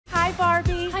Hi,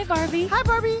 Barbie. Hi, Barbie. Hi,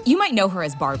 Barbie. You might know her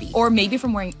as Barbie, or maybe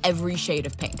from wearing every shade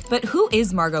of pink. But who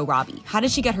is Margot Robbie? How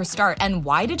did she get her start? And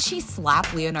why did she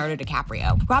slap Leonardo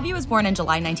DiCaprio? Robbie was born in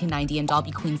July 1990 in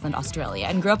Dalby, Queensland, Australia,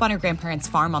 and grew up on her grandparents'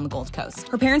 farm on the Gold Coast.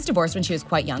 Her parents divorced when she was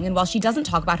quite young, and while she doesn't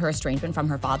talk about her estrangement from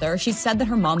her father, she said that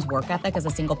her mom's work ethic as a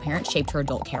single parent shaped her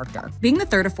adult character. Being the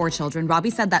third of 4 children, Robbie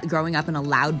said that growing up in a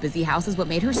loud, busy house is what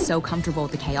made her so comfortable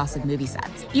with the chaos of movie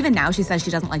sets. Even now, she says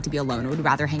she doesn't like to be alone and would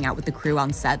rather hang out with the crew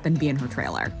on set than be in her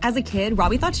trailer. As a kid,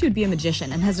 Robbie thought she would be a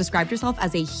magician and has described herself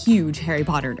as a huge Harry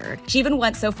Potter nerd. She even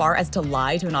went so far as to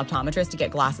lie to an optometrist to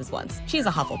get glasses once. She's a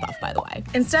Hufflepuff, by the way.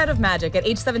 Instead of magic, at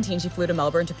age 17, she flew to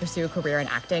Melbourne to pursue a career in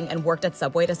acting and worked at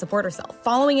Subway to support herself.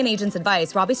 Following an agent's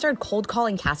advice, Robbie started cold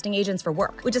calling casting agents for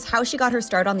work, which is how she got her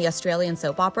start on the Australian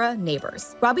soap opera,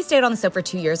 Neighbours. Robbie stayed on the soap for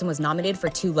 2 years and was nominated for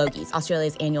 2 Logies,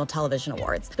 Australia's annual television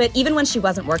awards. But even when she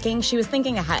wasn't working, she was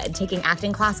thinking ahead, taking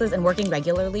acting classes and working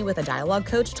regularly with a dialogue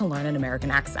coach to learn an American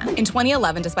accent. In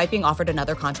 2011, despite being offered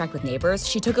another contract with Neighbours,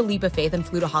 she took a leap of faith and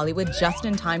flew to Hollywood just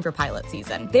in time for pilot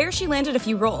season. There, she landed a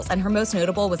few roles, and her most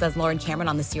notable was as Lauren Cameron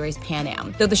on the series Pan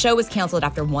Am, though the show was canceled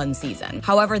after 1 season.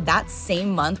 However, that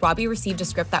same month, Robbie received a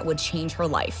script that would change her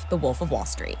life, The Wolf of Wall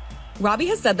Street. Robbie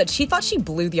has said that she thought she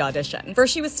blew the audition.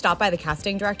 First, she was stopped by the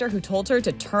casting director who told her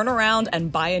to turn around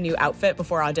and buy a new outfit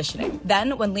before auditioning.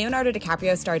 Then, when Leonardo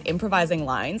DiCaprio started improvising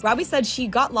lines, Robbie said she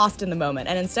got lost in the moment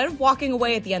and instead of walking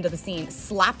away at the end of the scene,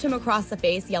 slapped him across the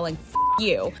face, yelling, "F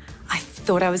you." I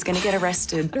thought I was gonna get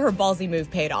arrested. Her ballsy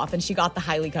move paid off and she got the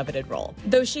highly coveted role.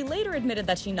 Though she later admitted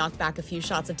that she knocked back a few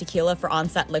shots of tequila for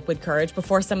on-set liquid courage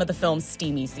before some of the film's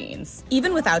steamy scenes.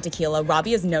 Even without tequila,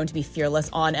 Robbie is known to be fearless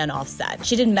on and off set.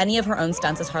 She did many of her own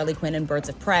stunts as Harley Quinn in Birds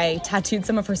of Prey, tattooed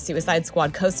some of her Suicide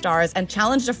Squad co-stars, and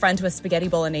challenged a friend to a spaghetti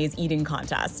bolognese eating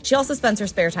contest. She also spends her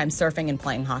spare time surfing and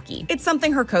playing hockey. It's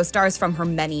something her co-stars from her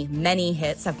many, many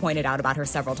hits have pointed out about her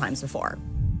several times before.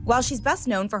 While she's best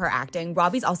known for her acting,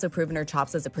 Robbie's also proven her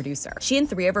chops as a producer. She and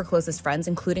 3 of her closest friends,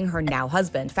 including her now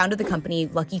husband, founded the company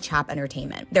Lucky Chap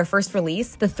Entertainment. Their first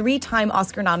release, the 3-time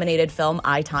Oscar-nominated film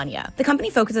I, Tonya. The company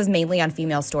focuses mainly on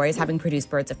female stories, having produced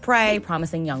Birds of Prey,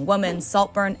 Promising Young Woman,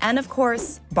 Saltburn, and of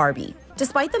course, Barbie.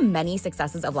 Despite the many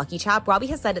successes of Lucky Chap, Robbie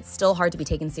has said it's still hard to be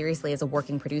taken seriously as a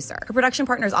working producer. Her production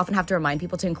partners often have to remind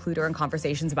people to include her in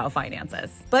conversations about finances.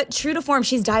 But true to form,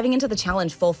 she's diving into the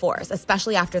challenge full force,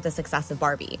 especially after the success of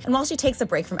Barbie. And while she takes a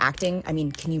break from acting, I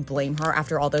mean, can you blame her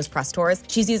after all those press tours?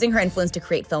 She's using her influence to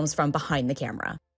create films from behind the camera.